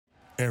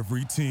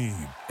Every team,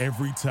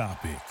 every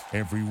topic,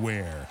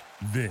 everywhere.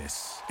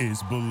 This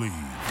is Believe.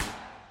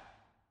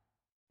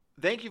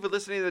 Thank you for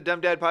listening to the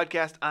Dumb Dad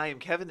Podcast. I am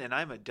Kevin, and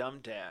I'm a dumb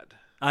dad.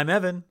 I'm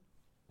Evan.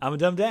 I'm a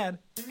dumb dad.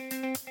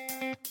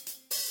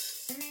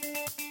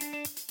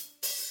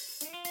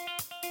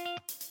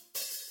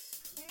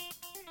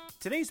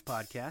 Today's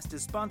podcast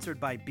is sponsored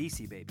by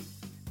BC Baby.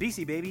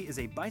 BC Baby is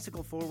a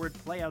bicycle-forward,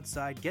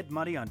 play-outside,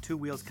 get-muddy on two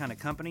wheels kind of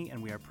company,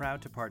 and we are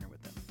proud to partner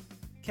with them.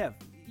 Kev,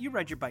 you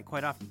ride your bike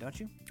quite often, don't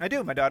you? I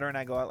do. My daughter and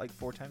I go out like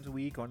 4 times a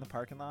week, go in the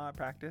parking lot,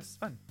 practice. It's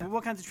fun. Well,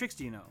 what kinds of tricks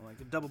do you know? Like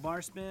a double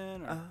bar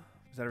spin? Or...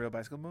 Is that a real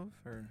bicycle move?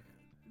 Or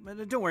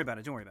Don't worry about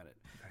it. Okay.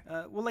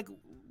 What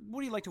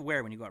do you like to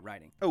wear when you go out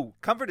riding? Oh,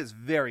 comfort is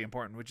very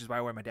important, which is why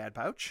I wear my dad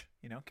pouch.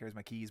 You know, carries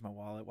my keys, my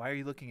wallet. Why are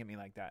you looking at me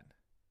like that?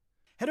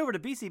 Head over to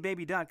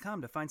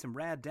bcbaby.com to find some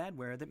rad dad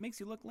wear that makes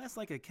you look less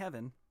like a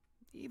Kevin,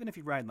 even if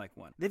you ride like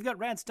one. They've got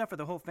rad stuff for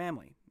the whole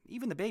family,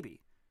 even the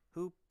baby,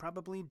 who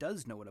probably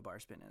does know what a bar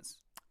spin is.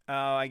 Oh,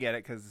 I get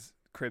it, because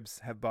cribs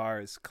have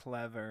bars.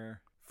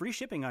 Clever. Free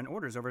shipping on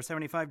orders over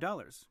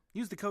 $75.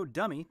 Use the code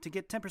DUMMY to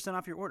get 10%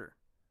 off your order.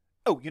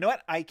 Oh, you know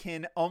what? I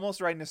can almost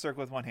ride in a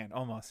circle with one hand.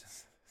 Almost.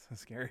 So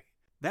scary.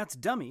 That's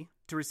DUMMY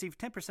to receive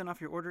 10% off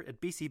your order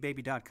at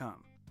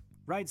bcbaby.com.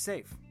 Ride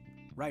safe.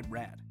 Ride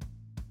rad.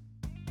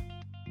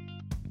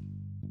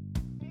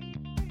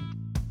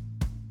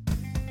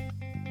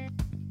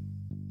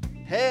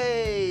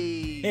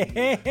 Hey!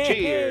 Hey,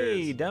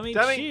 Cheers! dummy,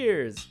 Dummy.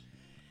 cheers!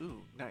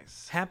 Ooh,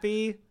 nice.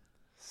 Happy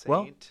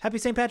Saint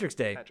St. Patrick's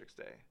Day. Patrick's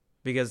Day.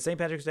 Because St.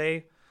 Patrick's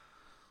Day,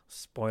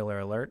 spoiler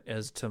alert,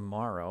 is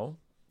tomorrow.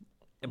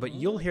 But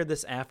you'll hear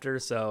this after,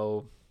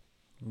 so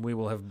we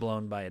will have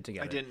blown by it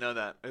together. I didn't know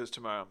that. It was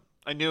tomorrow.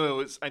 I know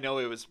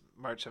it was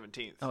March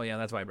 17th. Oh, yeah,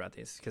 that's why I brought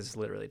these, because it's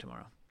literally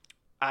tomorrow.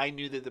 I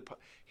knew that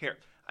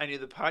I knew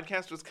the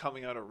podcast was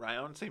coming out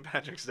around St.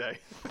 Patrick's Day.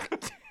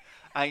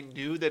 I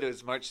knew that it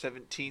was March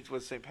 17th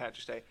was St.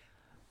 Patrick's Day.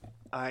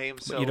 I am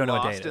so you don't know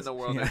what day lost it in is. the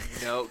world. I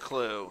have no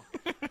clue.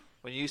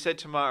 When you said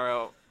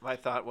tomorrow, my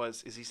thought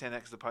was, is he saying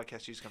that because the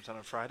podcast usually comes out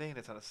on Friday and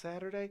it's on a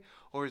Saturday?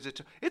 Or is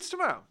it it's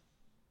tomorrow.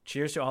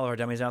 Cheers to all of our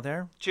dummies out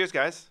there. Cheers,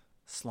 guys.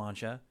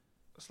 Sláinte.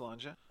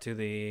 Sláinte.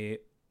 To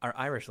our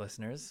Irish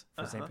listeners.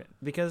 For St.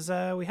 Because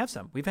we have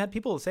some. We've had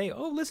people say,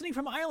 listening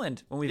from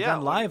Ireland when we've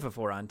gone live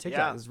before on TikTok.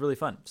 Yeah. It was really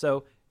fun.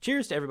 So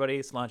cheers to everybody.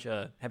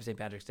 Sláinte. Happy St.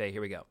 Patrick's Day.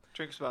 Here we go.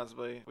 Drink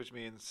responsibly, which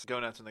means go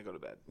nuts when they go to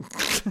bed.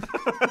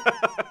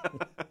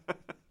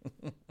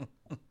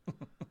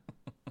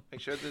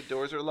 Make sure the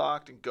doors are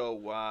locked and go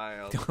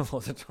wild.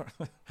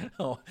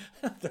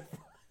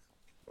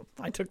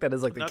 I took that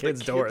as like the Not kids'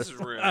 the doors. kids'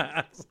 room.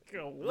 I was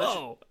like,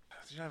 whoa.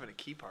 You're not having a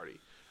key party.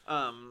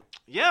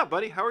 Yeah,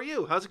 buddy. How are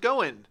you? How's it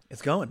going?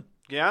 It's going.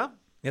 Yeah?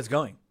 It's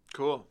going.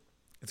 Cool.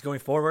 It's going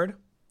forward.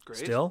 Great.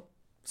 Still.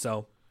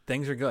 So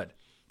things are good.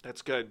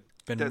 That's good.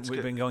 We've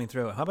been going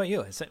through it. How about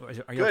you? Are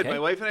you Good. okay? My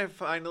wife and I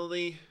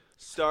finally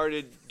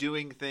started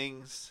doing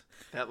things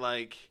that,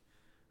 like,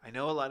 I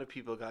know a lot of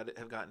people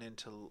have gotten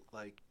into,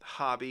 like,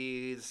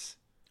 hobbies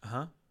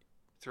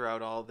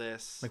throughout all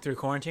this. Like through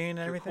quarantine and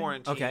everything?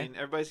 Quarantine. Okay.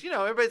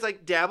 Everybody's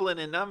like dabbling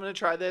in, I'm going to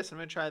try this, I'm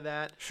going to try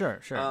that. Sure.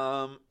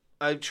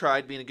 I've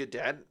tried being a good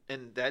dad,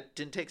 and that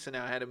didn't take, so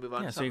now I had to move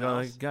on to something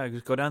else. So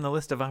you go down the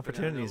list of Go down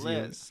opportunities. the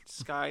list.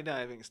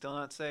 Skydiving, still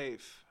not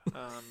safe.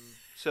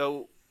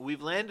 So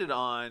we've landed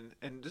on,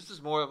 and this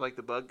is more of like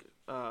the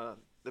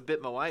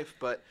bit my wife,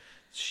 but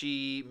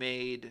she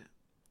made,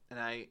 and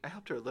I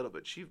helped her a little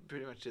bit. She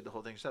pretty much did the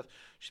whole thing herself.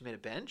 She made a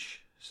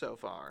bench so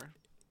far.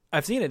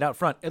 I've seen it out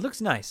front. It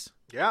looks nice.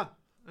 Yeah,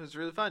 it was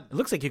really fun. It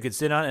looks like you could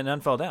sit on it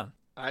and unfall down.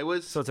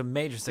 So it's a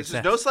major this success.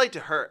 is no slight to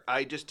her.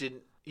 I just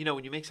didn't,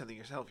 when you make something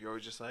yourself, you're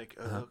always just like,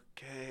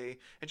 okay.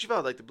 And she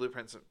followed like the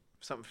blueprints of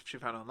something she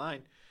found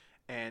online,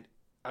 and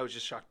I was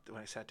just shocked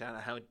when I sat down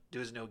at how there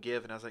was no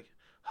give, and I was like,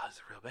 oh, this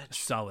is a real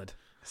bench. Solid.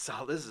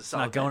 This is a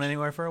solid Not going bench.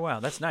 anywhere for a while.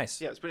 That's nice.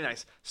 Yeah, it's pretty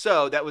nice.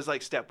 So that was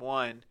like step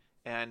 1.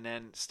 And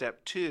then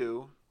step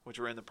 2, which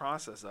we're in the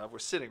process of, we're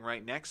sitting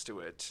right next to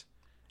it,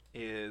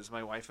 is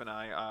my wife and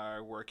I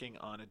are working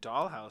on a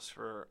dollhouse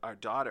for our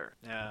daughter.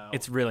 Now,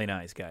 It's really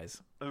nice,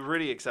 guys. I'm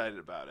really excited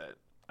about it.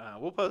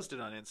 We'll post it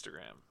on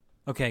Instagram.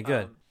 Okay,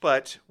 good.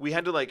 But we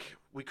had to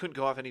we couldn't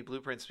go off any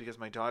blueprints because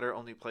my daughter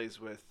only plays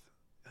with,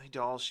 the only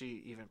dolls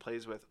she even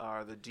plays with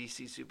are the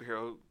DC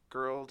superhero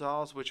girl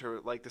dolls, which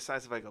are like the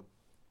size of like a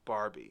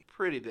Barbie.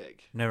 Pretty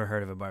big. Never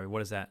heard of a Barbie.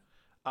 What is that?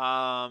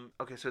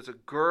 Okay, so it's a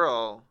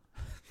girl,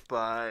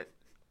 but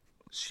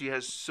she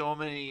has so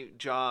many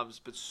jobs,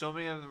 but so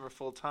many of them are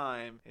full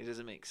time. It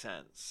doesn't make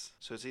sense.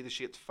 So it's either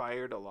she gets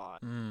fired a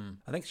lot.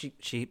 I think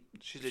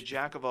She's a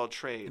jack of all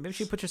trades. maybe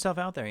she put herself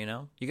out there.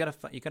 You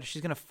gotta.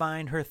 She's gonna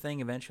find her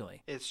thing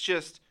eventually. It's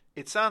just.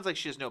 It sounds like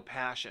she has no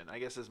passion, I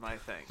guess is my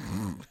thing.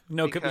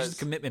 No, Because- just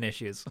commitment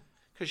issues.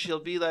 Because she'll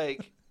be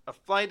like a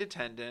flight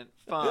attendant,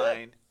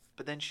 fine,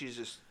 but then she's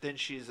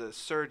a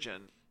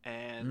surgeon.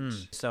 And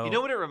so- you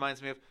know what it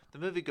reminds me of? The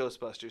movie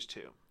Ghostbusters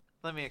 2.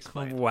 Let me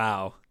explain.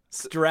 Wow.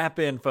 Strap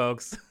in,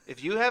 folks.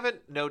 If you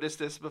haven't noticed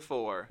this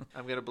before,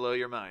 I'm going to blow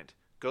your mind.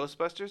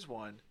 Ghostbusters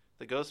 1,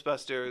 The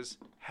Ghostbusters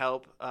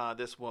help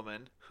this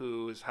woman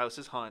whose house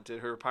is haunted,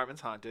 her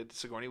apartment's haunted,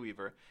 Sigourney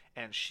Weaver,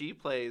 and she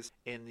plays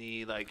in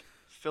the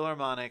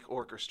Philharmonic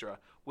Orchestra,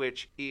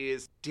 which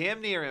is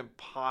damn near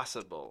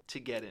impossible to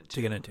get into.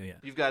 Yeah.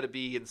 You've got to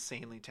be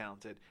insanely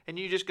talented. And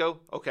you just go,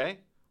 okay,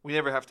 we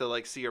never have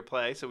to see her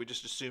play, so we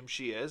just assume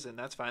she is, and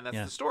that's fine. That's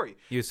the story.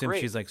 You assume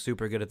Great. she's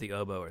super good at the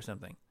oboe or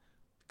something.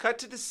 Cut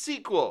to the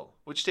sequel,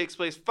 which takes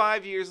place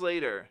 5 years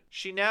later.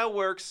 She now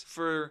works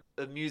for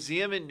a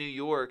museum in New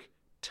York,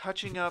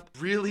 touching up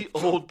really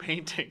old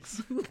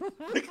paintings,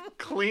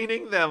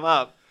 cleaning them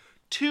up.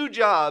 2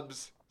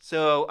 jobs.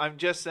 So I'm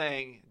just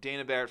saying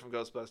Dana Barrett from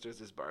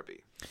Ghostbusters is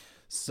Barbie.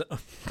 So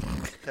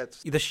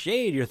That's the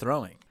shade you're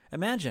throwing.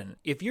 Imagine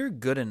if you're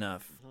good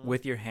enough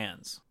with your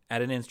hands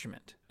at an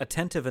instrument,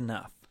 attentive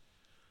enough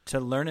to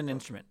learn an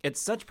instrument. It's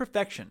such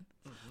perfection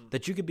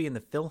that you could be in the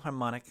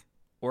Philharmonic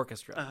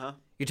Orchestra. Uh-huh.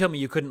 You tell me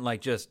you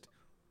couldn't just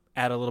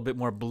add a little bit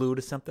more blue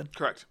to something?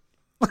 correct.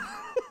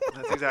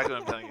 That's exactly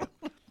what I'm telling you.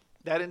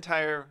 That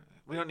entire,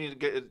 we don't need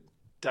to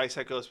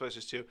dissect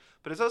Ghostbusters 2,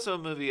 but it's also a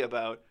movie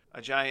about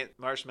a giant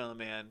marshmallow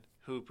man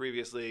who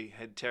previously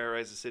had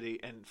terrorized the city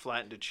and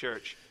flattened a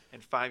church,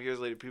 and 5 years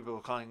later people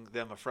were calling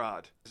them a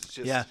fraud. It's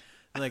just, Yeah.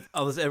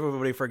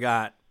 Everybody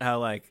forgot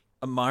how a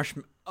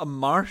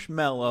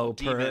marshmallow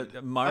Demon.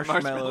 a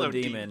marshmallow marshmallow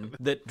demon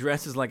that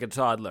dresses like a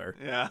toddler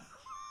Yeah.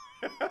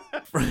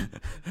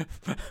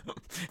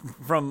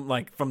 from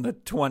the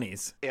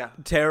 20s Yeah.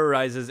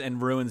 terrorizes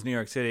and ruins New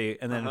York City,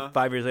 and then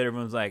 5 years later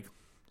everyone's like,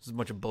 this is a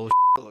bunch of bullshit.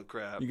 Full of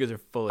crap. You guys are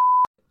full of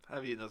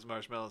I've eaten those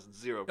marshmallows and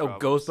zero Oh,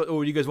 problems.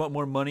 you guys want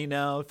more money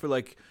now for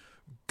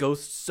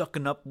ghosts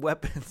sucking up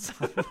weapons?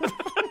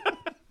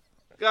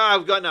 God,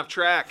 we've gotten off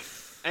track.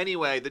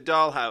 Anyway, the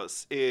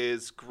Dollhouse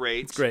is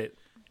great. It's great.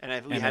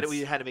 And we had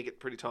to make it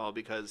pretty tall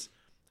because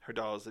her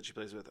dolls that she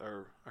plays with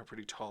are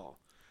pretty tall.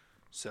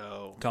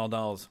 So Tall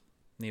dolls.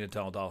 Need a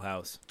tall doll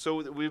house.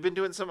 So we've been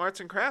doing some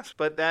arts and crafts,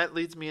 but that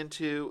leads me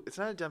into, it's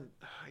not a dumb,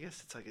 I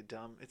guess it's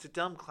it's a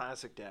dumb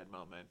classic dad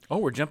moment. Oh,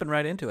 we're jumping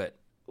right into it.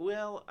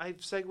 Well,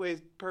 I've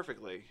segued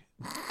perfectly.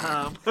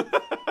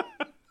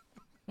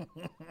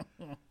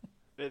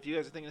 But if you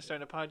guys are thinking of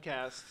starting a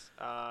podcast,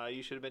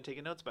 you should have been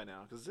taking notes by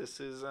now, because this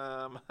is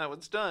how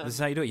it's done. This is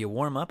how you do it. You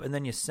warm up and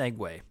then you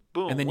segue.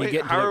 Boom. And then Wait, you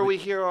get. how are we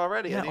here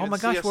already? I Yeah. didn't Oh even my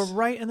see gosh, us. we're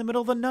right in the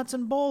middle of the nuts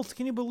and bolts.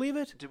 Can you believe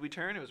it? Did we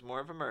turn? It was more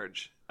of a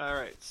merge. All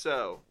right.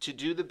 So to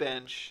do the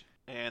bench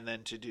and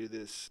then to do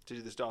this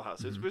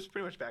dollhouse, it was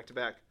pretty much back to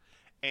back.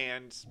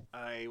 And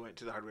I went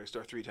to the hardware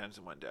store 3 times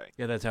in one day.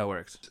 Yeah, that's how it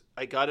works.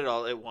 I got it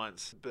all at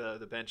once,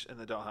 the bench and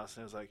the dollhouse,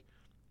 and I was like,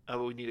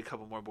 oh, we need a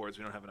couple more boards.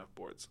 We don't have enough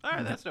boards. All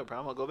right, that's no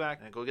problem. I'll go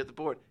back and go get the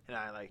board. And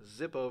I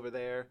zip over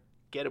there,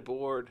 get a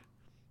board,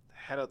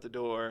 head out the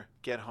door,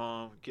 get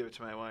home, give it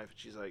to my wife. And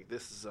she's like,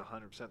 this is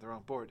 100% the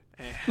wrong board.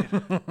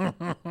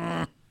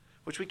 And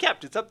which we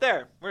kept. It's up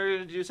there. We're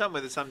going to do something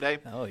with it someday.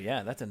 Oh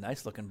yeah, that's a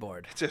nice looking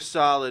board. It's a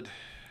solid.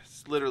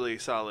 It's literally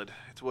solid.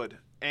 It's wood.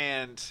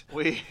 And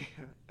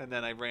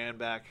then I ran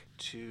back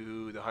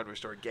to the hardware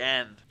store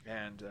again.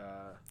 And,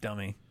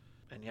 Dummy.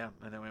 And yeah,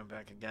 and then we went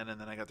back again, and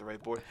then I got the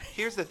right board.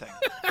 Here's the thing.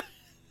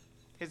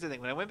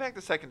 When I went back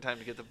the second time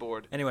to get the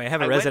board. Anyway, I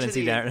have a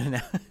residency down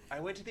now.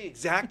 I went to the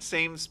exact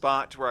same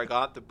spot where I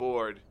got the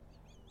board.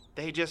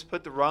 They just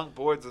put the wrong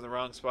boards in the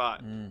wrong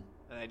spot.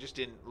 And I just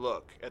didn't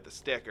look at the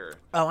sticker.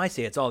 Oh, I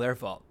see. It's all their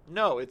fault.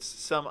 No, it's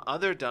some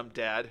other dumb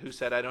dad who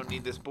said, I don't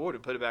need this board,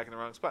 and put it back in the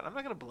wrong spot. I'm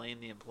not going to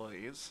blame the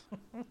employees.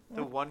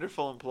 The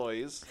wonderful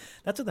employees.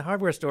 That's what the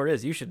hardware store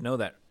is. You should know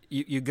that.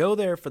 You go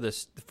there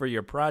for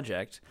your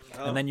project,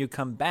 and then you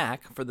come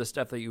back for the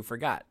stuff that you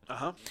forgot.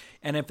 Uh-huh.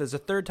 And if there's a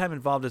third time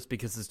involved, it's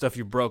because the stuff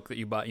you broke that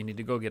you bought, you need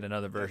to go get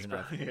another version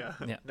of. Yeah.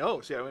 Yeah. No,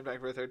 see, I went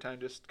back for a third time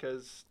just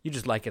because. You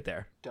just like it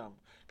there. Dumb.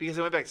 Because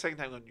I went back the second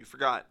time when you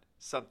forgot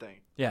something.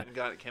 Yeah.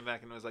 And came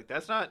back and was like,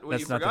 that's not what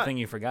That's you not forgot. the thing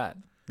you forgot.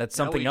 That's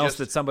Now something we else just-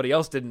 that somebody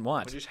else didn't We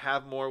want. just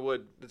have more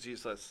wood that's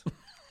useless.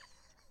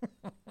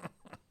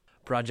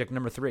 Project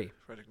number 3.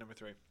 Project number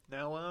 3.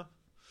 Now,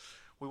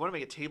 we want to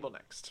make a table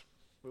next.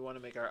 We want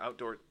to make our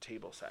outdoor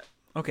table set.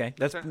 Okay,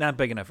 that's Okay. not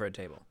big enough for a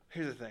table.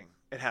 Here's the thing.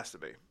 It has to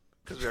be.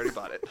 Because we already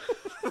bought it.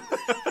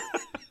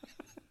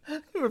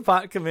 You were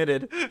pot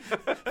committed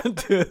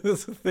to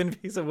this thin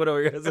piece of wood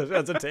over here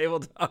as a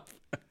tabletop.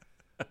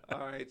 All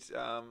right.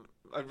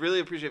 I'd really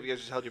appreciate if you guys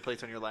just held your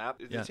plates on your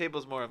lap. Yeah. The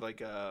table's more of like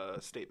a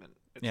statement.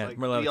 It's Yeah, like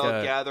more we like all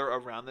a- gather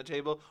around the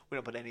table. We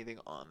don't put anything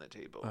on the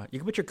table. You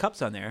can put your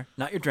cups on there,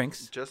 not your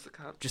drinks, Just the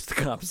cups. just the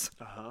cups.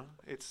 Uh-huh.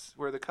 It's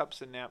where the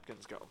cups and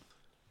napkins go.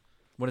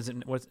 What is it?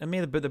 I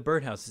mean, the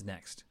birdhouse is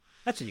next.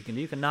 That's what you can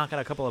do. You can knock out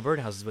a couple of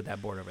birdhouses with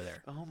that board over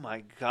there. Oh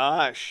my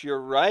gosh,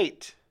 you're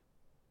right.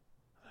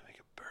 I'm gonna make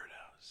a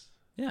birdhouse.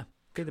 Yeah,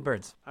 feed the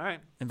birds. All right,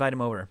 Invite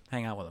them over.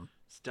 Hang out with them.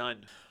 it's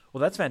done.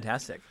 Well, that's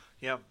fantastic.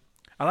 Yeah,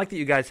 I like that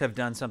you guys have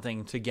done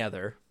something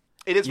together.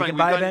 it is. You fun. can We've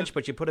buy a done- bench,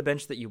 but you put a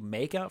bench that you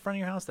make out front of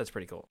your house. That's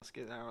pretty cool. Let's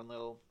get our own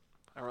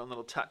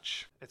little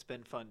touch. It's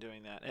been fun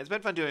doing that, and it's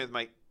been fun doing it with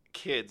my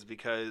kids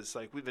because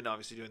we've been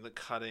obviously doing the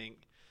cutting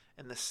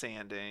and the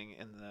sanding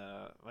and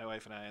my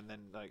wife and I, and then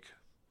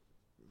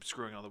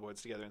screwing all the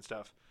boards together and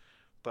stuff.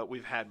 But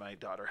we've had my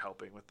daughter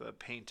helping with the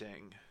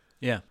painting,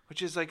 Yeah.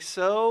 which is like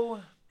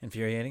so.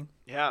 Infuriating.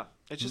 Yeah,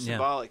 it's just Yeah.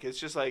 symbolic. It's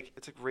just like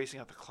it's like racing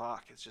out the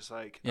clock. It's just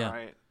like Yeah. all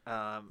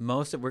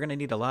right, We're going to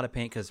need a lot of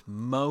paint because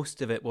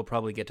most of it will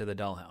probably get to the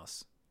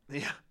dollhouse.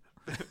 yeah.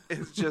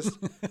 It's just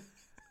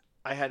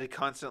I had to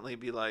constantly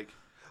be like,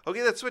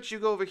 okay, that switch, you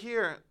go over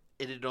here.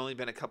 It had only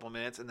been a couple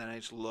minutes, and then I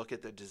just look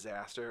at the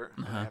disaster,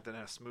 and I have to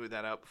now smooth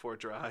that out before it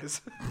dries.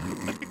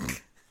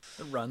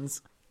 It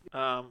runs.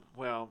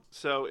 Well,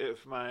 so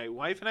if my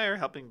wife and I are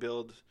helping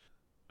build,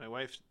 my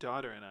wife's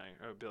daughter and I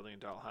are building a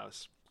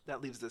dollhouse,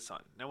 that leaves the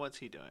son. Now, what's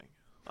he doing?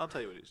 I'll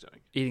tell you what he's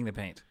doing. Eating the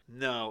paint.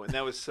 No, and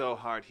that was so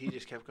hard. He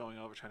just kept going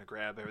over trying to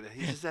grab everything.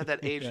 He's just at that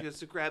age he has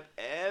to grab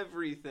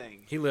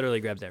everything. He literally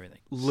grabs everything.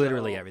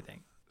 Literally So-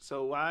 everything.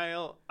 So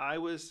while I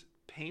was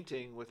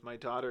painting with my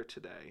daughter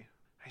today,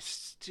 I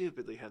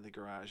stupidly had the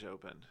garage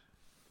open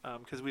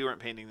because we weren't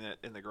painting that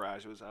in the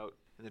garage. It was out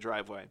in the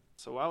driveway.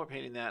 So while we're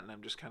painting that, and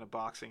I'm just kind of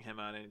boxing him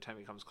out anytime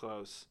he comes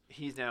close,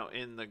 he's now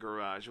in the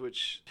garage,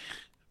 which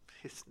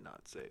is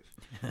not safe.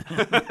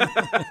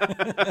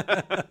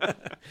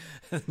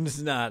 It's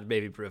not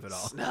baby proof at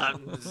all.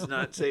 It's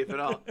not safe at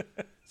all.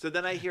 So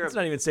then I hear It's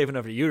not even safe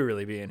enough for you to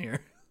really be in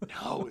here.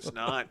 No, it's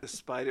not. The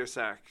spider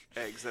sack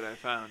eggs that I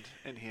found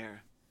in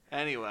here.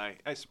 Anyway,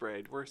 I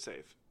sprayed. We're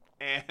safe.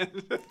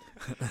 And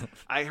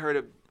I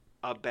heard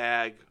a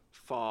bag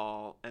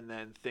fall and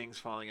then things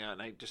falling out.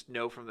 And I just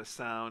know from the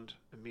sound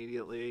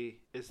immediately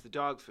it's the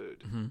dog food.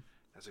 Mm-hmm.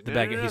 I was like, The no,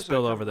 bag. no, no, He so I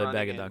spilled come over the running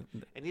bag of in. dog.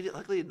 And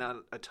luckily not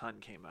a ton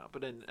came out,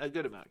 but a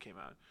good amount came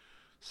out.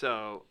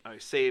 So I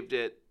saved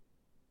it.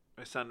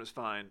 My son was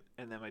fine,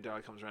 and then my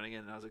dog comes running in,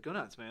 and I was like, "Go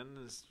nuts, man!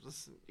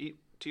 Let's eat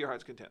to your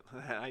heart's content.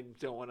 I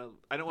don't want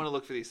to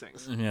look for these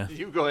things. Yeah.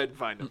 You go ahead and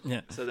find them."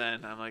 Yeah. So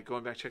then I'm like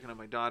going back checking on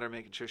my daughter,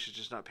 making sure she's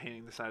just not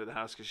painting the side of the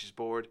house because she's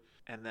bored.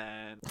 And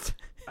then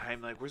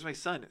I'm like, "Where's my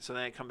son?" So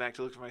then I come back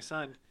to look for my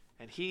son,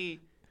 and he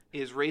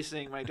is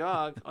racing my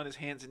dog on his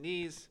hands and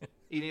knees,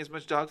 eating as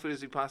much dog food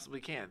as he possibly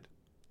can,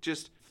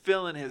 just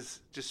filling his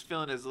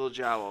little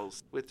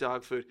jowls with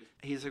dog food.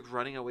 He's like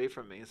running away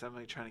from me as I'm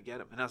like trying to get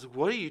him, and I was like,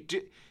 "What are you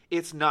do?"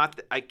 It's not.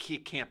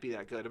 Can't be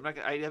that good.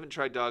 I haven't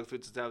tried dog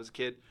food since I was a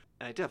kid,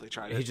 and I definitely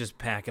tried it. He's just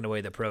packing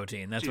away the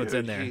protein. That's Dude, what's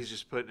in there. He's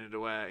just putting it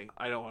away.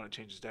 I don't want to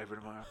change his diaper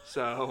tomorrow,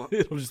 so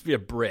It'll just be a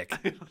brick.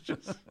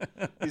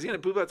 he's gonna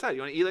poop outside.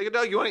 You want to eat like a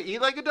dog? You want to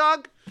eat like a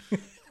dog?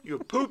 You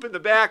poop in the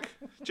back,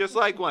 just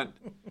like one.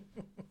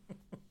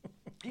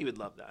 He would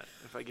love that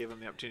if I gave him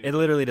the opportunity. It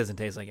literally doesn't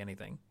taste like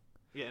anything.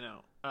 Yeah,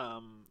 no.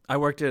 I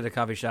worked at a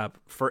coffee shop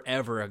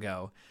forever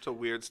ago. It's a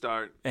weird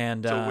start.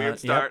 And It's a weird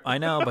start. Yep, I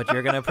know, but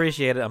you're going to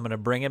appreciate it. I'm going to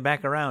bring it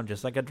back around,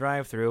 just like a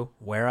drive-through.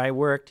 Where I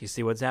worked, you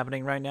see what's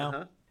happening right now?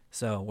 Uh-huh.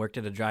 So worked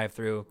at a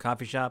drive-through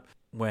coffee shop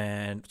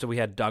so we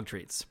had dog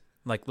treats,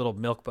 like little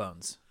milk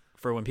bones.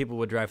 For when people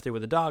would drive through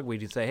with a dog,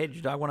 we'd say, "Hey, did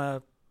your dog want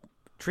a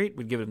treat?"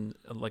 We'd give him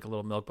like a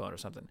little milk bone or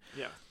something.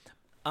 Yeah.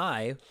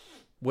 I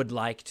would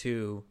like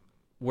to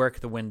work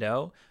the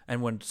window,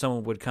 and when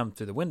someone would come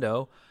through the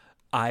window,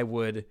 I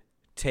would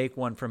take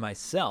one for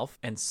myself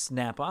and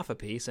snap off a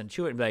piece and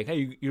chew it and be like,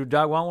 "Hey, your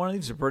dog want one of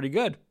these? They're pretty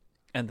good."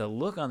 And the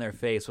look on their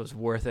face was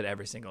worth it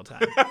every single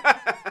time.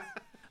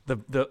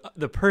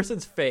 the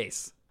person's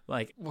face,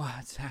 like,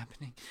 what's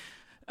happening?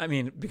 I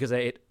mean, because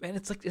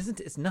it's like,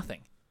 it's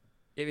nothing.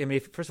 I mean,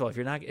 first of all,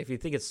 if you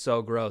think it's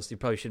so gross, you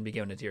probably shouldn't be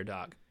giving it to your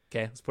dog.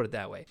 Okay, let's put it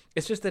that way.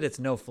 It's just that it's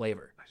no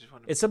flavor.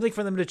 It's something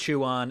for them to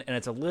chew on, and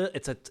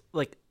it's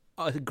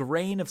a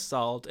grain of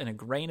salt and a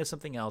grain of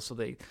something else, so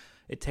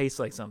it tastes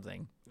like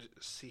something.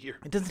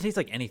 It doesn't taste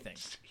like anything.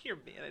 Your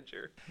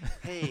manager.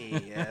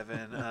 Hey,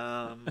 Evan.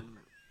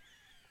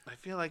 I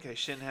feel like I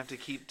shouldn't have to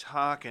keep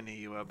talking to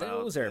you about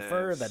Those are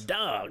for the this.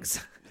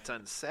 dogs. It's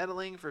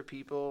unsettling for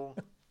people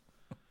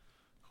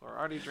who are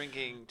already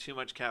drinking too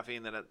much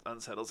caffeine that it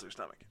unsettles their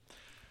stomach.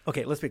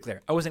 Okay, let's be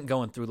clear. I wasn't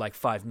going through like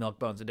 5 milk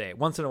bones a day.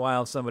 Once in a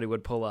while, somebody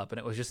would pull up, and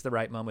it was just the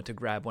right moment to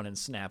grab one and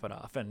snap it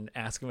off and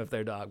ask them if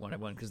their dog wanted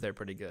one because they're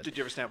pretty good. Did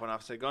you ever snap one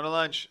off and say, "Going to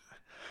lunch"?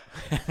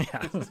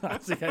 Yeah, I'll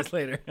see you guys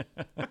later.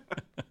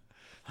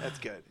 That's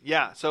good.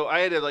 Yeah, so I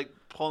had to like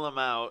pull them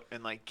out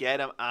and like get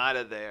them out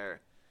of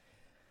there,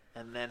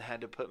 and then had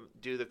to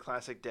do the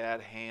classic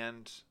dad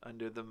hand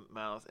under the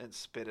mouth and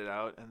spit it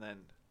out, and then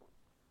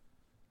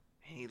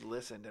he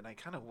listened, and I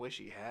kind of wish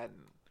he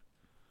hadn't.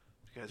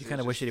 Because You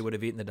kind of wish that he would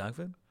have eaten the dog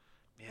food?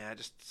 Yeah,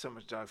 just so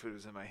much dog food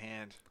was in my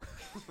hand.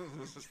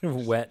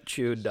 Wet,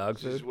 chewed dog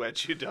Just food? wet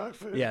chew dog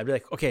food. Yeah, I'd be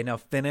like, okay, now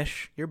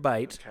finish your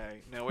bite.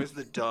 Okay, now where's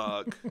the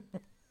dog?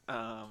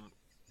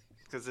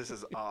 Because this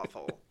is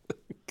awful.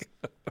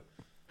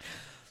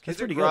 Kids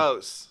are pretty good.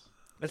 gross.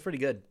 That's pretty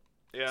good.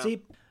 Yeah.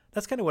 See,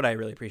 that's kind of what I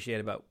really appreciate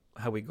about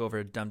how we go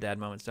over dumb dad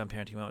moments, dumb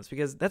parenting moments,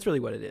 because that's really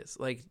what it is.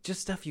 Like,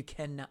 just stuff you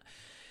can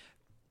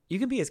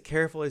be as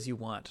careful as you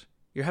want.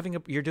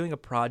 You're doing a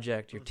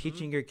project. You're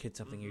teaching your kids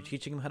something. You're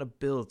teaching them how to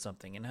build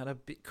something and how to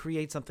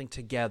create something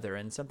together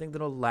and something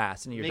that'll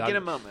last. And Making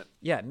a moment.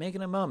 Yeah,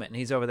 making a moment. And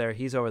he's over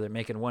there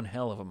making one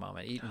hell of a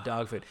moment, eating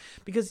dog food.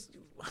 Because,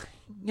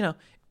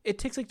 it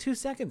takes like 2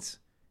 seconds.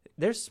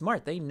 they're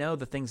smart. They know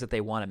the things that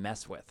they want to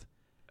mess with.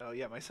 Oh,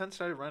 yeah. My son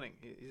started running.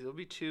 He'll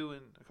be 2 in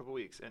a couple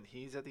weeks, and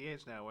he's at the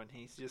age now when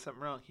he sees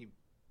something wrong, he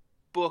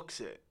books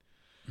it.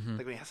 Mm-hmm.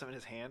 Like when he has something in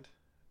his hand,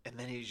 and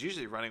then he's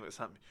usually running with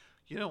something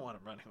you don't want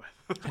him running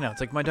with. I know.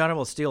 It's like my daughter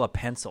will steal a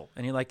pencil,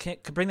 and you're like,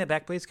 can bring that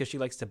back, please? Because she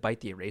likes to bite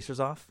the erasers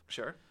off.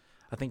 Sure.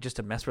 I think just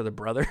to mess with her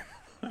brother.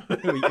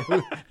 who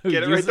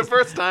Get it right the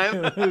first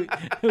time.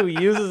 who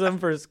uses them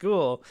for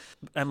school.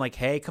 I'm like,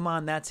 hey, come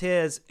on, that's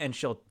his. And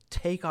she'll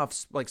take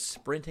off like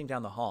sprinting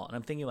down the hall. And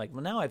I'm thinking like,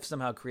 well, now I've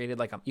somehow created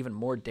like an even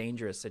more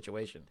dangerous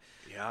situation.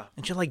 Yeah.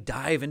 And she'll like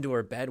dive into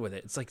her bed with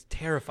it. It's like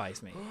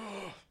terrifies me.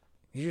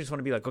 You just want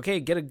to be like, okay,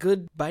 get a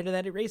good bite of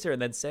that eraser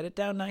and then set it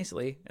down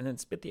nicely and then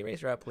spit the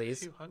eraser out, please.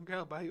 If you hungry,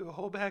 I'll buy you a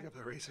whole bag of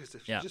erasers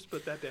if you just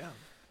put that down.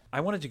 I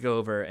wanted to go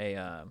over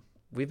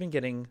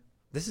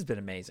this has been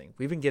amazing.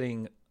 We've been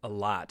getting a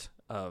lot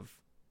of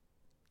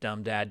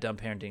dumb dad, dumb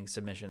parenting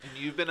submissions.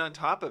 And you've been on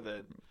top of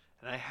it,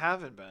 and I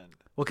haven't been.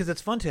 Well, because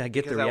it's fun to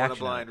get the reaction. Because I want to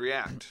blind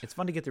react. It's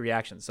fun to get the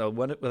reaction. So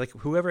when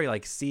whoever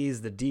like sees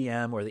the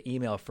DM or the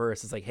email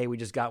first, it's like, hey, we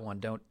just got one.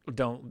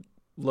 Don't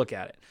look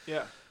at it.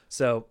 Yeah.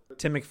 So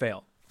Tim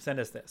McPhail, send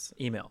us this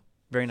email.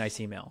 Very nice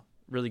email.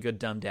 Really good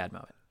dumb dad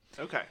moment.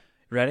 Okay.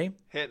 Ready?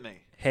 Hit me.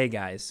 Hey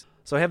guys.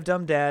 So I have a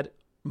dumb dad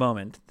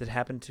moment that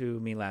happened to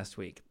me last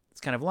week. It's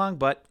kind of long,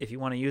 but if you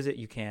want to use it,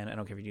 you can. I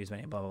don't care if you use my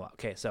name, blah, blah, blah.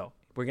 Okay, so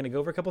we're going to go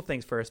over a couple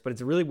things first, but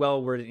it's a really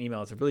well-worded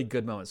email. It's a really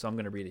good moment, so I'm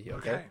going to read it to you,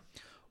 okay?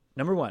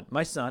 Number 1,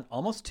 my son,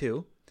 almost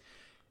 2,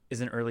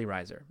 is an early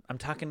riser. I'm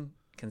talking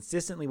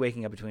consistently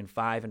waking up between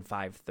 5 and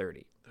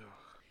 5:30.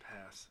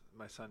 Pass.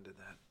 My son did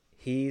that.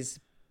 He's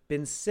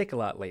been sick a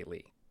lot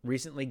lately.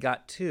 Recently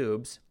got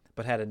tubes,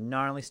 but had a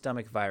gnarly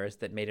stomach virus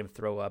that made him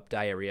throw up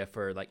diarrhea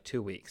for like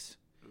 2 weeks.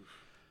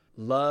 Oof.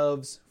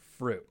 Loves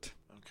fruit.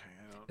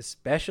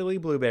 Especially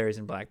blueberries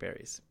and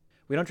blackberries.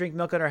 We don't drink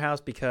milk at our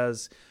house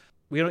because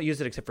we don't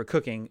use it except for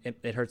cooking.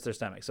 It hurts their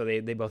stomach. So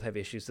they both have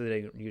issues. So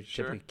they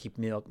typically keep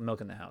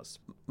milk in the house.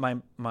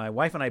 My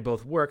wife and I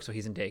both work, so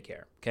he's in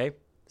daycare. Okay?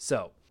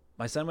 So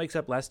my son wakes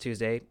up last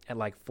Tuesday at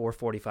like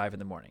 4:45 in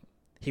the morning.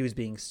 He was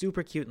being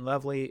super cute and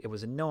lovely. It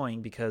was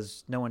annoying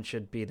because no one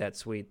should be that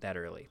sweet that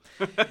early.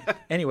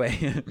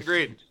 Anyway.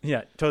 Agreed.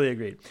 Yeah, totally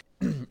agreed.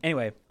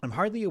 Anyway, I'm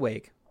hardly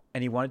awake,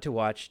 and he wanted to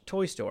watch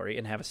Toy Story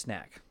and have a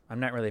snack. I'm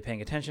not really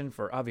paying attention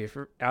for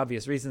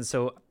obvious reasons,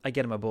 so I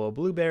get him a bowl of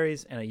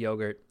blueberries and a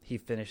yogurt. He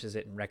finishes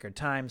it in record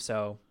time,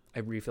 so I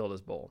refilled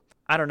his bowl.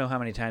 I don't know how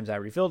many times I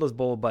refilled his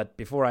bowl, but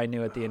before I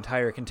knew it, the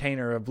entire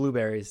container of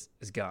blueberries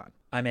is gone.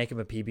 I make him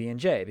a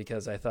PB&J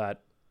because I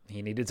thought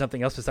he needed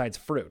something else besides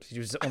fruit. He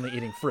was only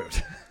eating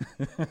fruit.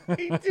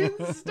 He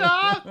didn't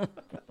stop.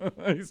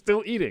 He's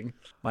still eating.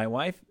 My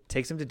wife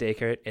takes him to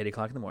daycare at 8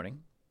 o'clock in the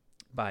morning.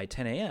 By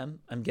 10 a.m.,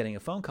 I'm getting a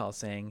phone call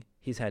saying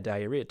he's had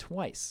diarrhea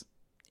twice,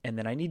 and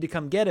then I need to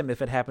come get him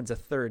if it happens a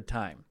third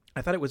time.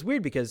 I thought it was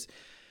weird because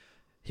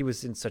he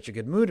was in such a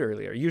good mood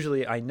earlier.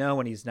 Usually I know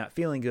when he's not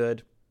feeling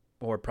good,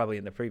 or probably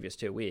in the previous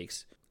 2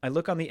 weeks. I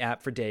look on the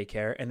app for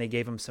daycare, and they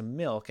gave him some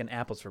milk and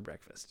apples for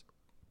breakfast.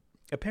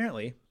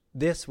 Apparently,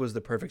 this was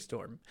the perfect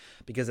storm,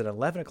 because at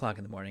 11 o'clock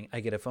in the morning,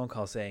 I get a phone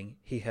call saying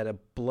he had a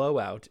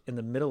blowout in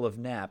the middle of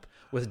nap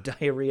with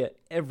diarrhea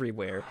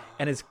everywhere,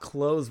 and his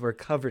clothes were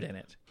covered in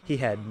it. He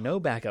had no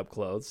backup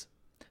clothes,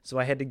 so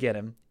I had to get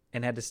him,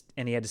 and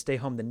he had to stay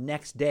home the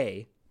next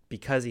day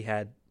because he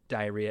had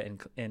diarrhea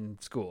in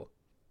school.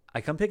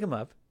 I come pick him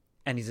up,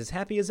 and he's as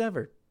happy as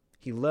ever.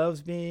 He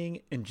loves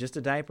being in just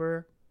a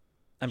diaper.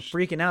 I'm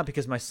freaking out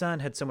because my son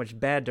had so much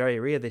bad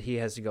diarrhea that he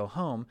has to go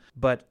home,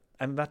 but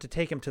I'm about to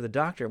take him to the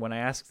doctor when I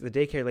ask the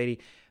daycare lady,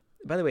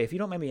 by the way, if you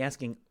don't mind me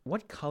asking,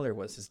 what color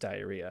was his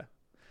diarrhea?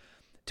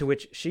 To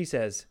which she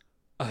says,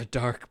 a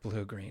dark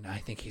blue-green. I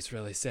think he's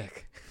really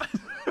sick.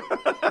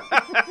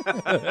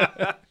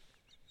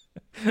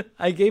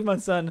 I gave my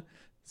son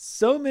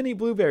so many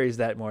blueberries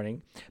that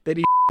morning that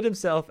he shit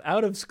himself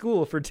out of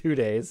school for 2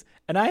 days,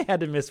 and I had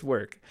to miss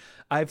work.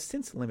 I've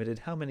since limited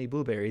how many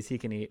blueberries he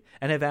can eat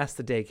and have asked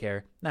the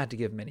daycare not to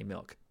give him any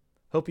milk.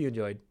 Hope you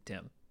enjoyed,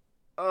 Tim.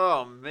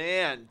 Oh,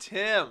 man,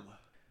 Tim.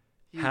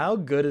 How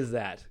good is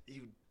that?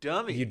 You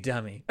dummy. You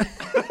dummy.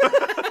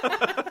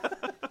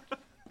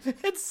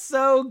 It's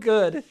so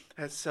good.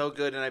 That's so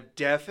good, and I've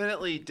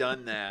definitely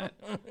done that.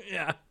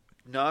 Yeah.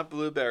 Not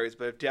blueberries,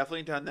 but I've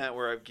definitely done that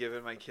where I've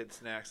given my kids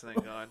snacks and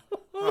then gone,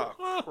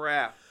 oh,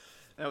 crap.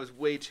 That was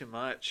way too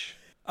much.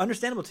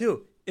 Understandable,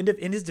 too.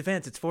 In his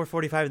defense, it's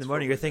 4:45 in the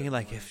morning. You're thinking,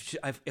 like,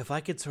 if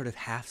I could sort of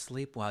half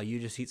sleep while you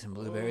just eat some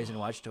blueberries and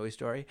watch Toy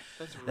Story,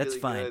 that's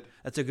fine. Good.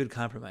 That's a good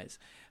compromise.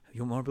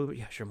 You want more blueberries?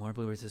 Yeah, sure, more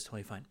blueberries is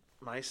totally fine.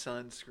 My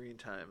son's screen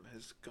time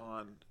has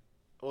gone,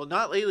 well,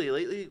 not lately.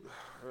 Lately,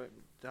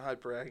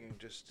 not bragging,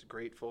 just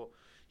grateful.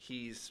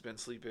 He's been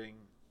sleeping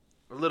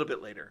a little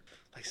bit later,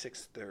 like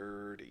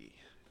 6:30,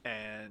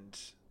 and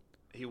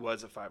he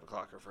was a 5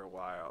 o'clocker for a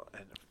while.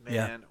 And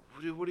man,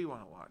 what do you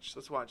want to watch?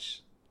 Let's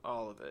watch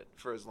all of it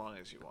for as long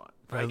as you want.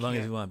 For as long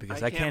as you want,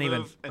 because I can't move,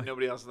 even. And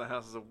nobody else in the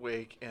house is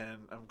awake,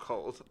 and I'm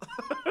cold.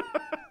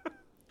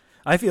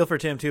 I feel for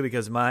Tim too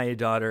because my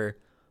daughter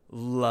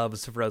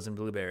loves frozen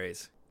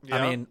blueberries. Yeah.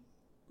 I mean,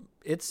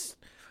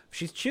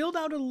 she's chilled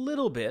out a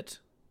little bit,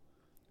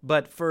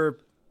 but for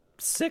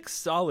 6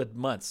 solid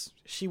months,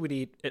 she would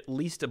eat at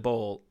least a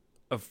bowl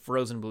of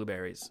frozen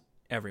blueberries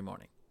every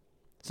morning.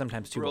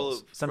 Sometimes 2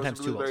 bowls. Sometimes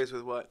 2 bowls. Blueberries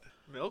with what?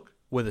 Milk?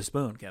 With a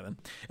spoon, Kevin.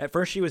 At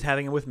first, she was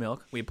having it with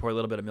milk. We'd pour a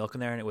little bit of milk in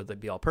there, and it would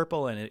be all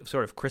purple, and it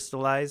sort of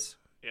crystallize.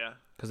 Yeah.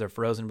 Because they're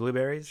frozen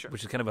blueberries, Sure.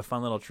 which is kind of a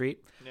fun little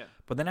treat. Yeah.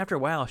 But then after a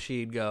while,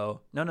 she'd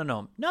go, no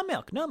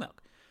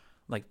milk.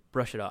 Like,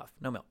 brush it off.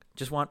 No milk.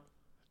 Just want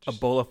a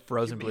bowl of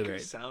frozen You make her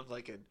blueberries. sound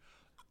like an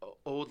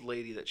old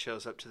lady that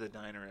shows up to the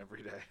diner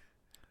every day.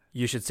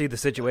 You should see the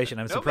situation.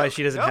 I'm No surprised milk,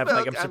 she doesn't no have,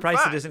 milk, I'm I'm surprised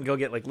she fine. doesn't go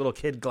get, like, little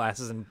kid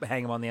glasses and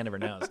hang them on the end of her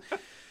nose.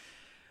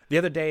 The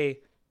other day,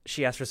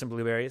 she asked for some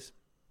blueberries.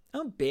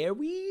 Oh,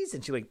 berries.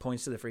 And she, like,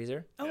 points to the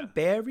freezer. Oh, Yeah.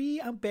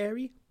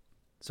 berry.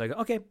 So I go,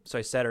 okay. So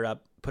I set her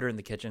up, put her in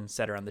the kitchen,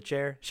 set her on the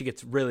chair. She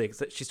gets really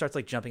excited. She starts,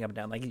 like, jumping up and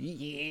down, like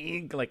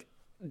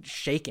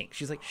shaking.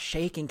 She's, like,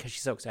 shaking because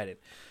she's so excited.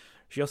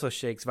 She also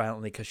shakes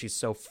violently because she's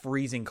so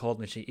freezing cold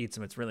when she eats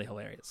them. It's really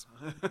hilarious.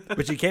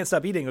 But she can't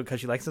stop eating because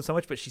she likes them so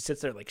much, but she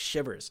sits there, like,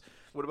 shivers.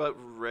 What about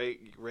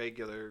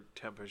regular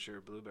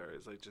temperature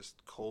blueberries? Like just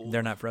cold?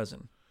 They're not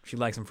frozen. She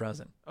likes them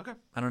frozen. Okay.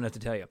 I don't know what to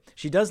tell you.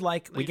 She does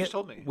like No, you just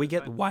told me. we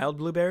That's get fine. wild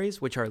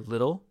blueberries, which are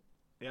little.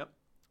 Yep.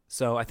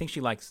 So I think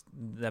she likes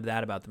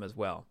that about them as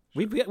well.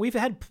 We've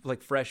had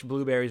like fresh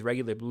blueberries,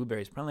 regular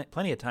blueberries,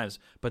 plenty of times,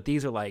 but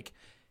these are like,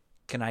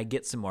 can I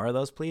get some more of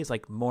those, please?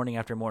 Like morning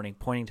after morning,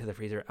 pointing to the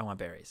freezer, I want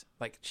berries.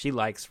 Like she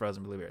likes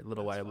frozen blueberries,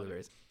 little wild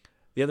blueberries.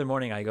 The other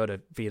morning, I go to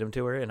feed them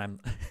to her, and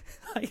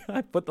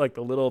I put like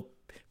the little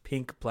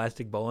pink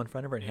plastic bowl in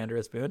front of her and hand her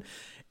a spoon.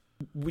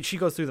 She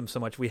goes through them so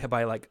much, we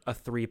buy like a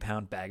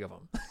 3-pound bag of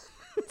them.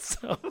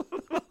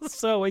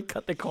 So we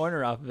cut the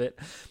corner off of it,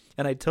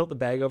 and I tilt the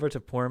bag over to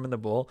pour them in the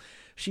bowl.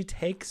 She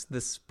takes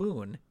the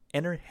spoon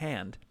in her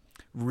hand,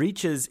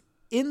 reaches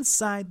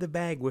inside the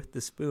bag with the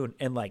spoon,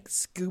 and like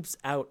scoops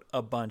out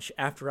a bunch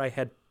after I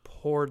had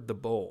poured the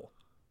bowl.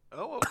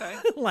 Oh, okay.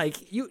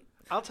 Like you,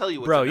 I'll tell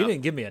you what's bro, enough. you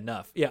didn't give me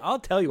enough. Yeah, I'll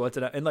tell you what's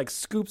enough, and like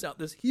scoops out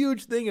this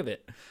huge thing of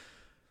it.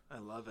 I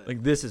love it.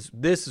 Like this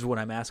is what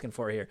I'm asking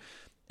for here.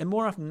 And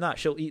more often than not,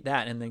 she'll eat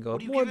that and then go.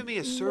 What are you "More- giving me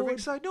a serving more-"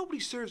 size? Nobody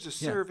serves a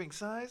serving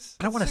size.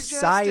 I don't want a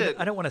Suggest side. it.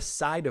 I don't want a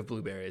side of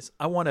blueberries.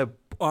 I want a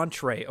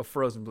entree of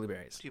frozen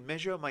blueberries. Do you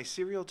measure out my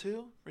cereal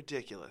too?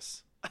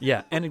 Ridiculous.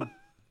 Yeah, and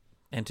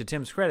to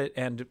Tim's credit,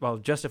 and well,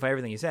 justify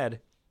everything he said,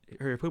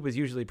 her poop is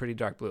usually pretty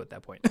dark blue at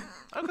that point.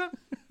 Okay.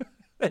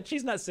 And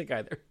she's not sick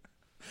either.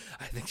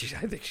 I think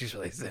she's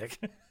really sick.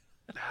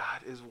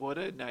 God, is what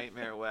a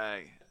nightmare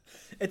way.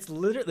 It's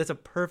literally that's a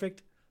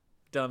perfect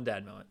dumb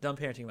dad moment, dumb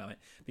parenting moment,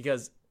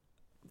 because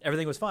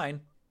everything was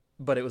fine,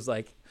 but it was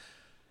like,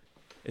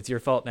 it's your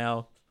fault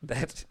now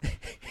that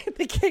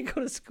they can't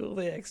go to school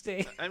the next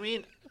day. I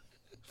mean,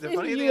 the You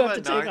funny thing have about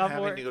to take not off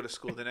having work. to go to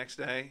school the next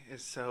day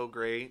is so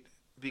great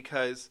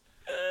because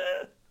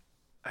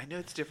I know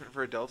it's different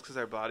for adults because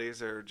our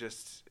bodies are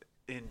just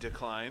in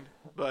decline.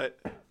 But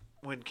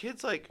when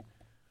kids like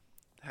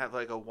have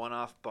like a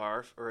one-off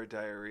barf or a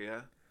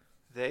diarrhea,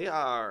 they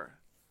are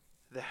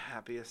the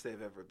happiest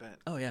they've ever been.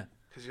 Oh yeah.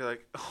 Because you're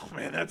like, oh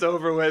man, that's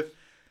over with.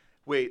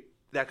 Wait,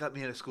 that got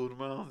me out of school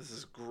tomorrow. This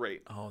is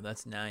great. Oh,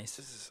 that's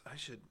nice. I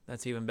should.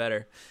 That's even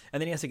better.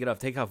 And then he has to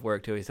take off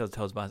work too. He still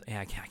tells his boss, "Hey,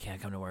 I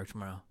can't come to work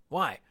tomorrow."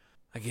 Why?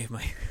 I gave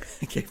my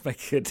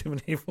kid too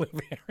many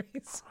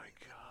blueberries. Oh my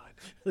god.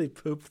 They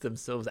pooped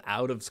themselves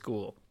out of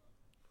school.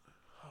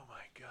 Oh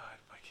my god.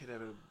 My kid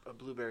had a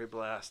blueberry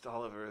blast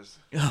all over his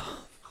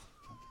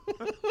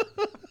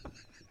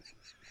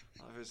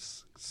all over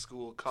his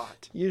school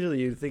cot. Usually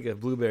you'd think a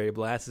blueberry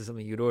blast is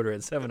something you'd order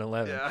at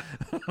 7-Eleven.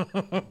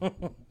 Yeah.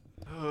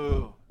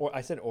 Oh. Or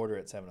I said order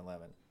at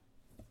 7-Eleven.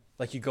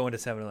 Like you go into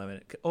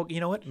 7-Eleven. Oh, you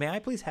know what? May I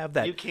please have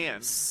that You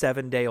can.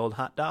 7-day-old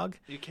hot dog?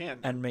 You can.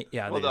 And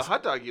yeah, well, they the just-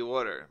 hot dog you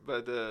order,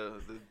 but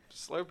the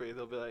Slurpee,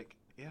 they'll be like,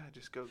 yeah,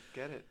 just go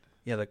get it,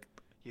 yeah,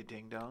 you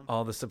ding dong.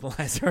 all the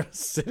supplies are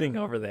sitting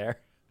over there,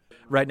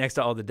 right next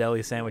to all the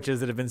deli sandwiches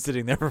that have been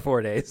sitting there for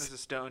 4 days. There's a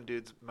stone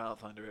dude's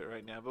mouth under it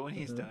right now, but when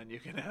he's done, you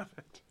can have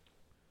it.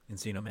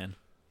 Encino Man.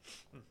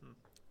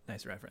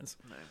 Nice reference.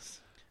 Nice.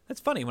 That's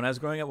funny. When I was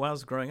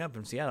growing up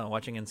in Seattle,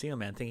 watching Encino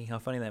Man, thinking how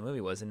funny that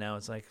movie was, and now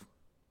it's like,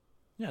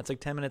 yeah, it's like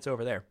 10 minutes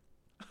over there.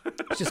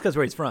 It's just because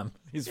where he's from.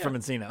 He's from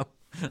Encino.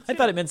 I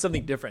thought it meant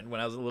something different when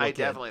I was a little I kid.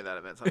 definitely thought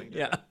it meant something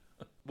different.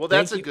 Yeah. Well,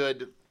 that's Thank a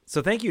good.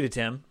 So thank you to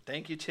Tim.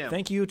 Thank you, Tim.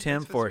 Thank you, Tim,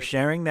 Thanks for for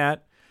sharing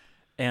that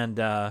and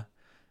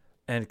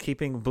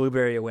keeping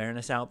blueberry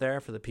awareness out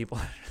there for the people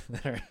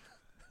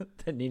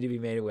that need to be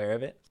made aware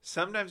of it.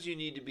 Sometimes you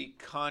need to be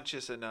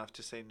conscious enough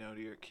to say no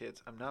to your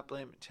kids. I'm not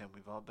blaming Tim.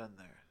 We've all been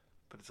there.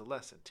 But it's a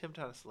lesson. Tim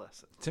taught us a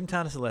lesson. Tim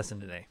taught us a lesson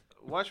today.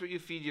 Watch what you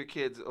feed your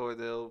kids or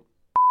they'll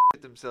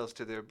themselves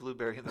to their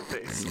blueberry in the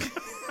face.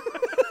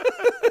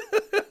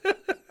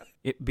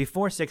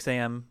 Before 6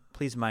 a.m.,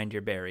 please mind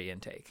your berry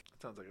intake.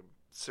 Sounds like a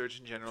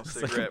Surgeon General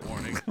cigarette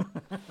warning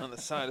on the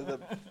side of the,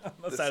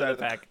 side of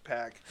the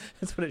pack.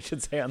 That's what it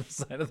should say on the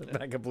side of the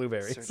bag of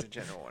blueberries. Surgeon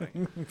General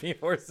warning.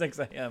 Before 6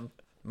 a.m.,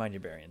 mind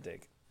your berry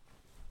intake.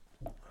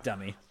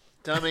 Dummy.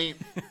 Dummy.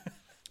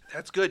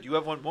 That's good. You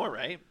have one more,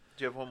 right?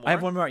 Do you have one more? I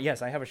have one more.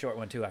 Yes, I have a short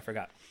one too. I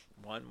forgot.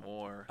 One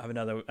more. I have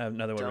another one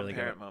Dumb really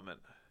parent good. moment.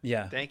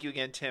 Yeah. Thank you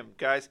again, Tim.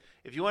 Guys,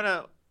 if you want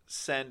to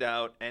send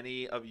out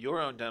any of your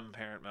own dumb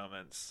parent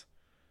moments,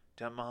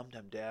 dumb mom,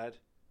 dumb dad,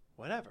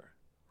 whatever.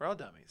 We're all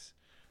dummies.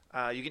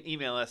 You can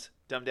email us,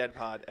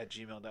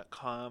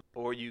 dumbdadpod@gmail.com,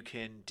 or you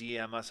can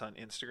DM us on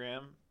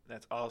Instagram.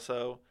 That's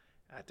also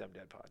at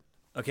dumbdadpod.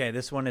 Okay,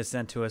 this one is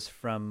sent to us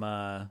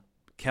from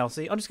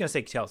Kelsey. I'm just going to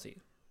say Kelsey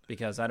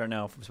because I don't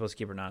know if I'm supposed to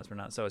keep her anonymous or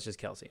not, so it's just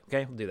Kelsey.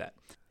 Okay, we'll do that.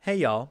 Hey,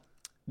 y'all.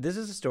 This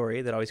is a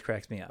story that always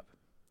cracks me up.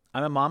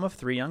 I'm a mom of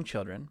 3 young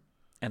children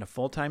and a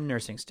full-time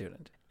nursing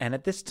student. And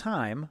at this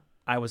time,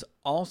 I was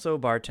also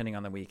bartending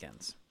on the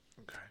weekends.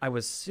 Okay. I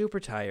was super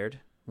tired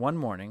one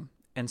morning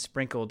and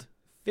sprinkled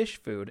fish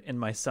food in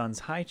my son's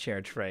high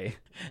chair tray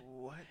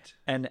What?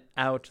 and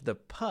out the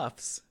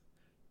puffs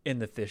in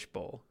the fish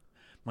bowl.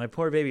 My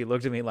poor baby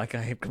looked at me like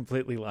I had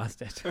completely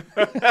lost it.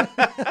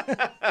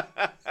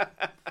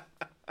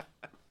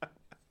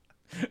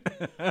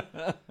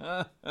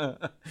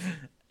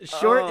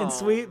 Short and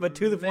sweet, but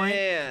to the point.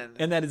 Man.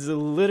 And that is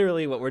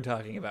literally what we're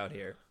talking about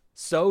here.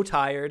 So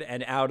tired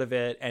and out of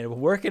it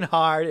and working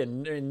hard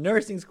and in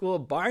nursing school,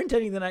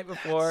 bartending the night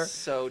before.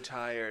 So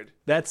tired.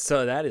 That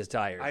is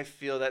tired. I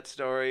feel that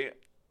story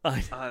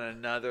I- on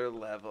another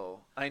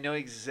level. I know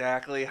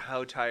exactly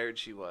how tired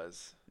she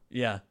was.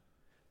 yeah.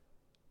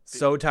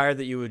 So tired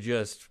that you would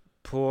just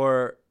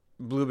pour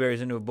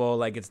blueberries into a bowl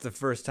like it's the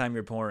first time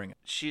you're pouring it.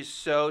 She's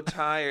so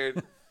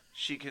tired,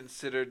 she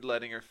considered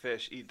letting her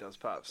fish eat those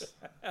puffs.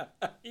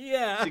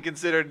 Yeah. She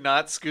considered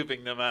not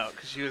scooping them out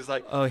because she was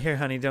like, Oh, here,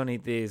 honey, don't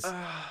eat these.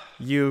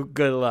 You,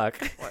 good luck.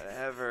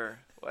 whatever.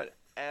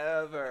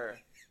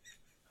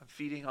 I'm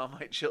feeding all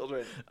my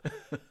children.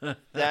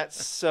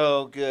 That's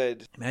so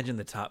good. Imagine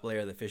the top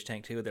layer of the fish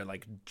tank, too. They're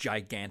like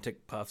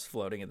gigantic puffs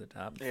floating at the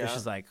top. The Yeah. fish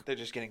is like, They're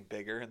just getting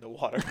bigger in the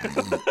water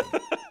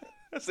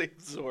as they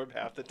absorb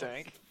half the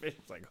tank. fish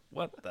is like,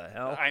 what the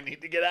hell? I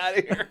need to get out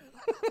of here.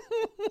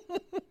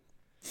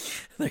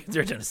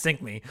 They're trying to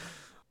sink me.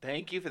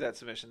 Thank you for that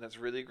submission. That's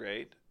really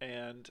great.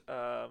 And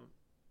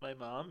my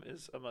mom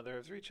is a mother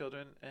of 3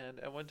 children, and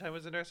at one time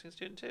was a nursing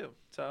student too.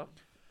 So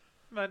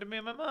reminded me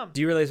of my mom.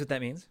 Do you realize what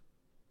that means?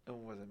 Oh,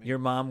 what does it mean? Your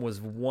mom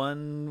was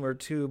 1 or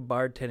 2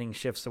 bartending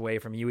shifts away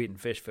from you eating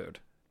fish food.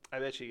 I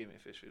bet she gave me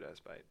fish food out of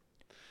spite.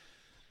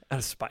 Out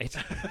of spite.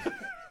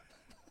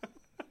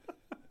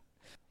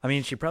 I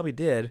mean, she probably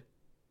did.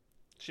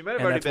 She might have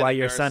And already that's been why a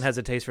your nurse. son has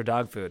a taste for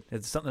dog food.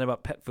 It's something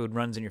about pet food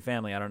runs in your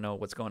family. I don't know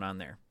what's going on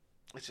there.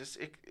 It's just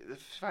the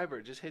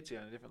fiber just hits you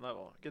on a different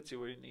level. It gets you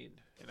where you need.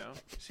 You know.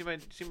 See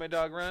my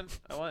dog run.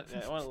 I want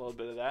a little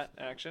bit of that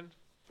action.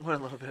 I want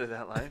a little bit of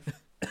that life.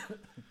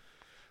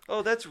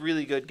 Oh, that's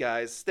really good,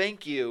 guys.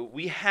 Thank you.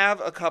 We have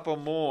a couple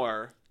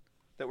more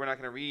that we're not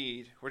going to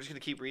read. We're just going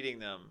to keep reading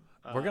them.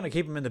 We're going to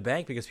keep them in the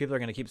bank because people are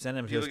going to keep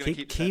sending them to People us. are gonna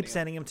Keep keep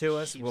sending them to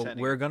us. Keep Well,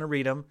 sending we're them. going to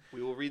read them.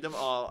 We will read them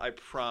all, I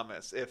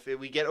promise. If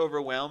we get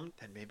overwhelmed,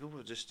 then maybe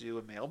we'll just do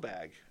a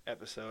mailbag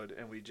episode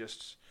and we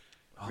just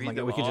Oh read my God,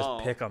 them we could all.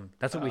 just pick them.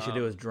 That's what we should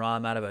do is draw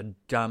them out of a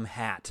dumb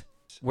hat.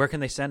 Where can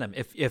they send them?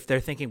 If they're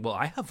thinking, well,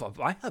 I have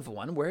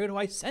one. Where do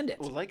I send it?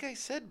 Well, like I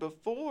said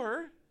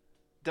before,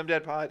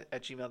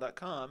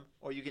 dumbdadpod@gmail.com,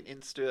 or you can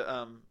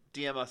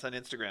DM us on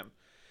Instagram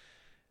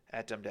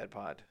at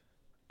dumbdadpod.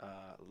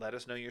 Let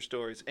us know your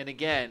stories. And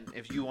again,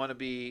 if you want to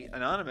be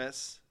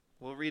anonymous,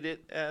 we'll read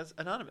it as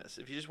anonymous.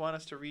 If you just want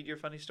us to read your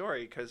funny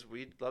story, because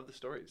we love the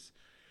stories.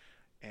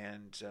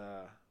 And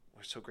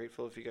we're so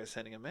grateful if you guys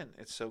sending them in.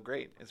 It's so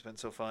great. It's been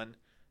so fun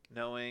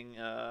knowing,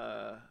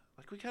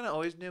 like we kind of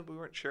always knew, but we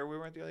weren't sure we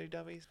weren't the other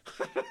dummies.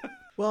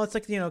 Well, it's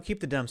like, keep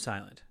the dumb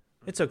silent.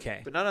 It's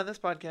okay. But not on this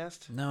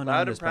podcast. No, Loud not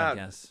on and this proud.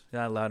 podcast.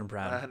 Yeah, loud and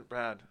proud. Loud and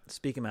proud.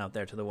 Speak them out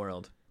there to the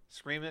world.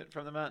 Scream it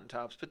from the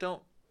mountaintops, but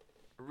don't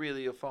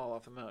really you'll fall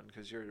off the mountain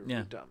because you're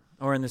dumb.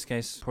 Or in this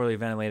case, poorly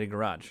ventilated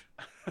garage.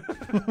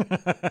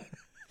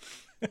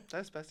 That's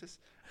asbestos.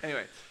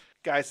 Anyway,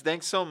 guys,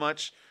 thanks so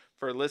much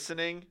for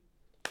listening.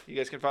 You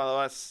guys can follow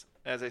us,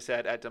 as I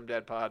said, at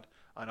dumbdadpod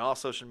on all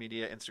social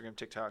media, Instagram,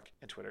 TikTok,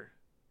 and Twitter.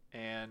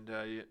 And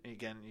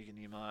again, you can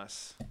email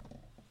us,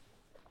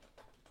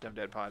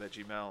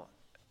 dumbdadpod@gmail.com.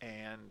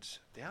 And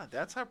yeah,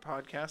 that's our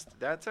podcast.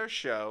 That's our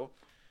show.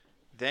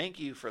 Thank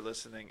you for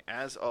listening,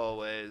 as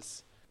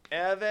always.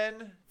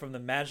 Evan, From the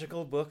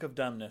magical book of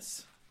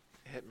dumbness.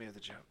 hit me with a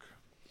joke.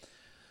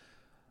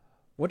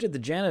 What did the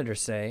janitor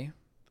say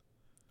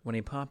when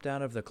he popped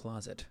out of the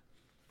closet?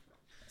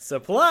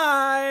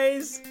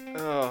 Supplies!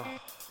 Oh.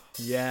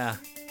 Yeah.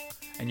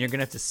 And you're going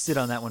to have to sit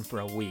on that one for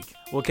a week.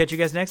 We'll catch you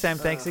guys next time.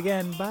 Thanks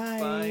again. Bye.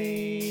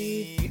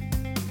 Bye.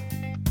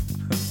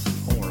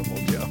 Horrible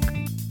joke.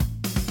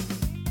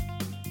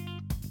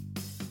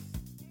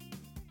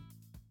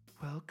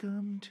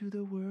 Welcome to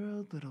the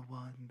world, little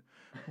one.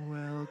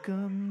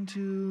 Welcome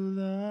to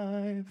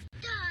life.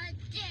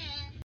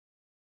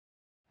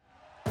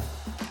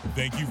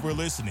 Thank you for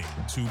listening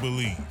to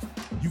Believe.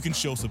 You can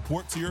show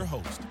support to your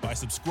host by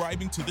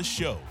subscribing to the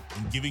show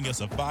and giving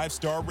us a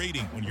 5-star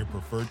rating on your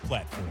preferred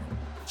platform.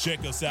 Check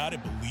us out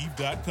at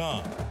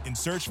Believe.com and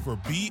search for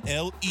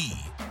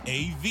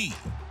BLEAV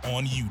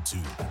on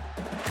YouTube.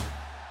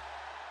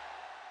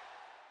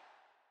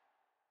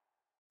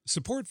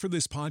 Support for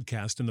this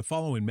podcast and the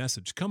following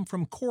message come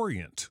from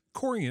Corient.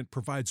 Corient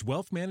provides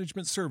wealth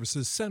management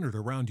services centered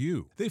around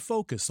you. They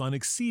focus on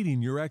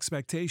exceeding your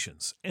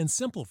expectations and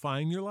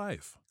simplifying your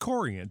life.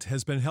 Corient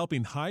has been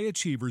helping high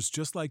achievers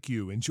just like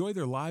you enjoy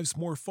their lives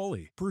more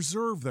fully,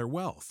 preserve their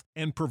wealth,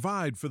 and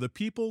provide for the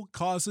people,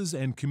 causes,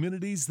 and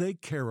communities they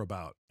care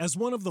about. As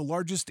one of the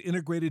largest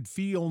integrated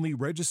fee-only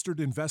registered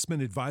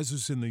investment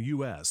advisors in the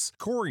U.S.,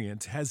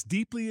 Corient has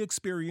deeply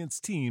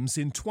experienced teams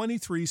in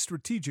 23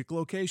 strategic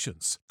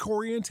locations.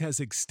 Corient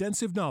has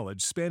extensive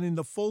knowledge spanning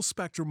the full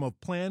spectrum of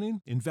planning,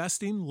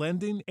 investing,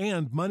 lending,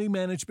 and money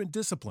management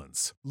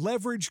disciplines.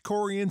 Leverage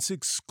Corient's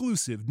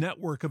exclusive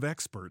network of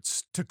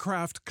experts to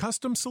craft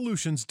custom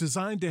solutions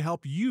designed to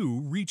help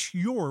you reach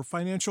your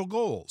financial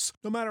goals,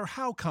 no matter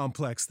how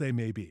complex they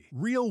may be.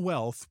 Real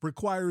wealth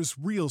requires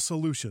real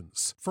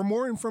solutions. For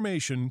more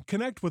information,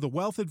 connect with a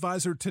wealth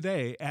advisor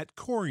today at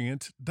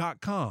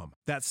Corient.com.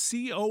 That's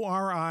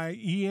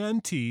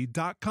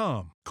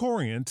Corient.com.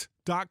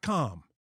 Corient.com.